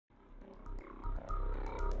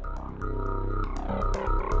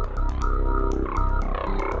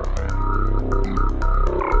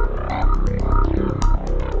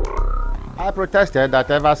I protested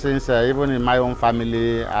that ever since, even in my own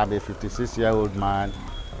family, I'm a 56-year-old man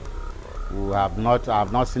who I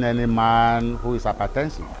have not seen any man who is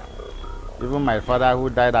hypertensive. Even my father, who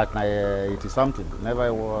died at 80-something,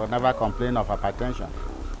 never complained of hypertension,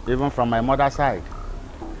 even from my mother's side.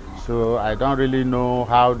 So I don't really know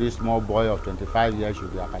how this small boy of 25 years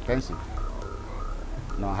should be hypertensive.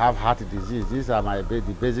 Have heart disease. These are the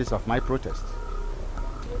basis of my protest.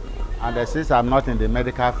 And since I'm not in the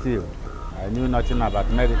medical field, I knew nothing about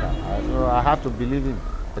medical. So I have to believe him.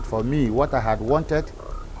 But for me, what I had wanted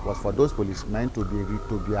was for those policemen to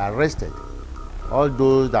be arrested. All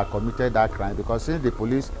those that committed that crime, because since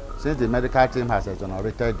the medical team has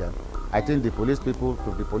exonerated them, I think the police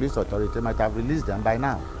authority might have released them by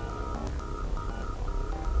now.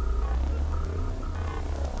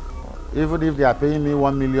 Even if they are paying me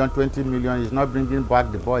 1 million, 20 million, it's not bringing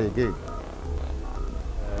back the boy again.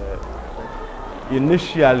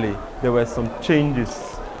 Initially, there were some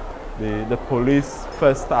changes. The police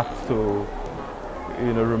first had to,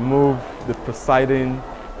 remove the presiding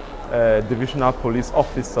divisional police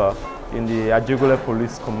officer in the Ajegunle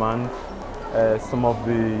Police Command. Some of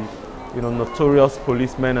the, notorious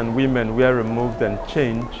policemen and women were removed and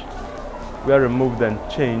changed.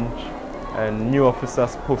 And new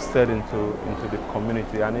officers posted into the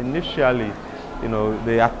community. And initially,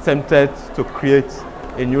 they attempted to create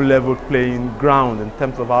a new level playing ground in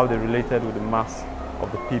terms of how they related with the mass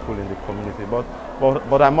of the people in the community.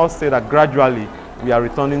 But I must say that gradually we are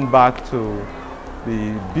returning back to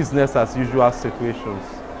the business as usual situations.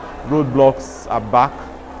 Roadblocks are back,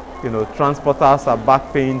 transporters are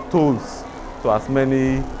back paying tolls to as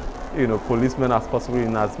many policemen as possible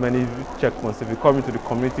in as many checkpoints. If you come into the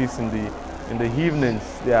communities in the evenings,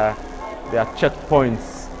 there are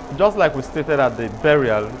checkpoints. Just like we stated at the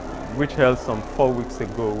burial, which held some 4 weeks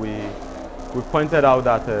ago, we pointed out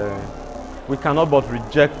that we cannot but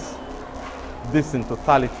reject this in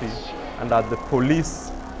totality, and that the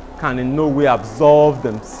police can in no way absolve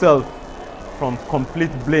themselves from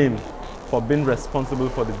complete blame for being responsible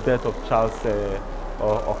for the death of Charles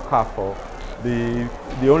Okafor.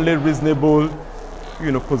 The only reasonable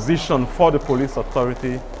position for the police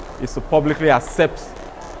authority is to publicly accept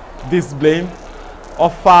this blame,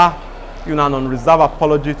 offer an unreserved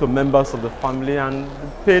apology to members of the family, and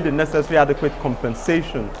pay the necessary adequate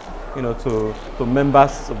compensation to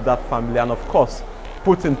members of that family, and of course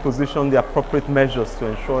put in position the appropriate measures to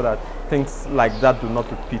ensure that things like that do not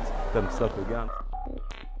repeat themselves again.